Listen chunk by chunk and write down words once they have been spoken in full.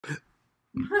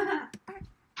Hey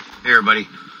everybody.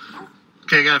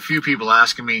 Okay, I got a few people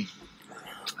asking me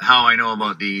how I know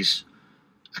about these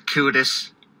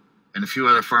Acuitas and a few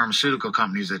other pharmaceutical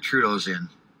companies that Trudeau's in.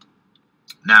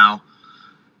 Now,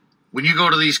 when you go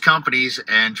to these companies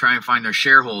and try and find their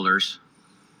shareholders,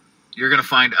 you're going to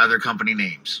find other company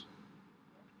names.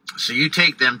 So you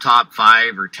take them top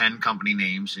 5 or 10 company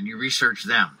names and you research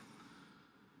them.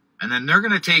 And then they're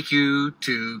going to take you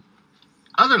to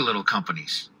other little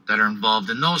companies that are involved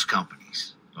in those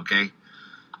companies. Okay?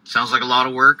 Sounds like a lot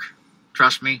of work.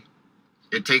 Trust me,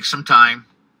 it takes some time.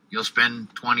 You'll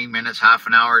spend 20 minutes, half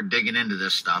an hour digging into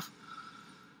this stuff.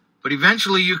 But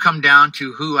eventually you come down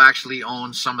to who actually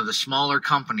owns some of the smaller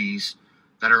companies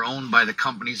that are owned by the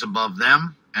companies above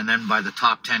them and then by the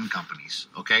top 10 companies,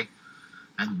 okay?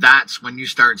 And that's when you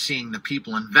start seeing the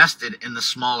people invested in the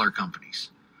smaller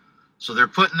companies. So they're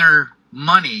putting their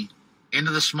money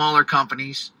into the smaller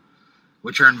companies,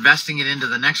 which are investing it into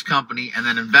the next company and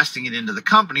then investing it into the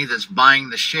company that's buying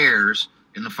the shares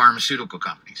in the pharmaceutical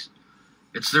companies.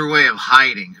 It's their way of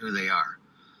hiding who they are.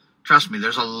 Trust me,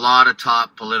 there's a lot of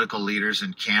top political leaders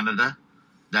in Canada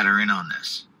that are in on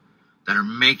this, that are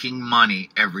making money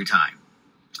every time.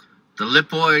 The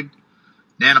lipoid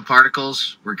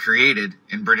nanoparticles were created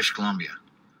in British Columbia.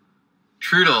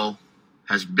 Trudeau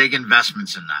has big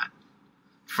investments in that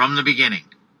from the beginning.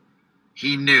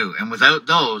 He knew, and without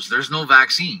those, there's no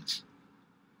vaccines.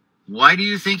 Why do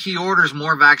you think he orders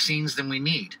more vaccines than we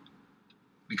need?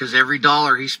 Because every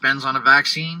dollar he spends on a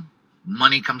vaccine,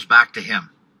 money comes back to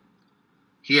him.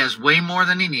 He has way more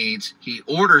than he needs. He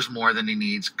orders more than he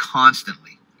needs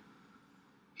constantly.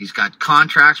 He's got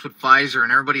contracts with Pfizer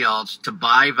and everybody else to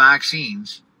buy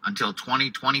vaccines until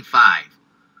 2025.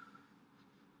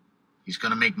 He's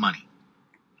going to make money.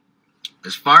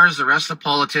 As far as the rest of the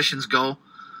politicians go,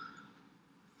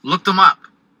 look them up.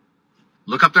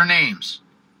 Look up their names.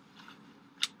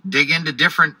 Dig into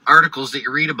different articles that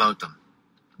you read about them.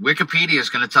 Wikipedia is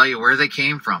going to tell you where they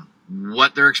came from,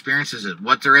 what their experiences is,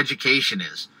 what their education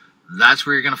is. That's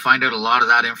where you're going to find out a lot of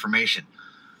that information.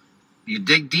 You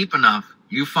dig deep enough,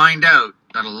 you find out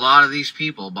that a lot of these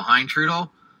people behind Trudeau,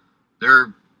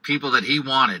 they're people that he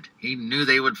wanted. He knew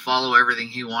they would follow everything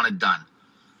he wanted done.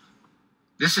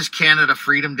 This is Canada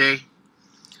Freedom Day.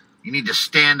 You need to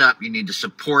stand up. You need to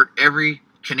support every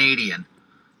Canadian,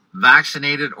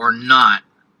 vaccinated or not,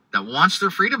 that wants their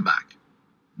freedom back.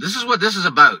 This is what this is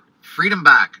about. Freedom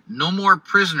back. No more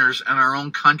prisoners in our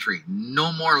own country.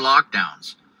 No more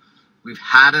lockdowns. We've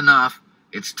had enough.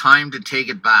 It's time to take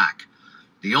it back.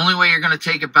 The only way you're going to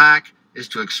take it back is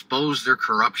to expose their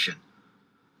corruption.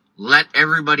 Let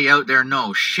everybody out there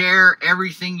know. Share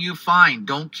everything you find.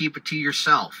 Don't keep it to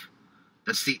yourself.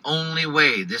 That's the only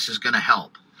way this is going to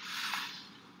help.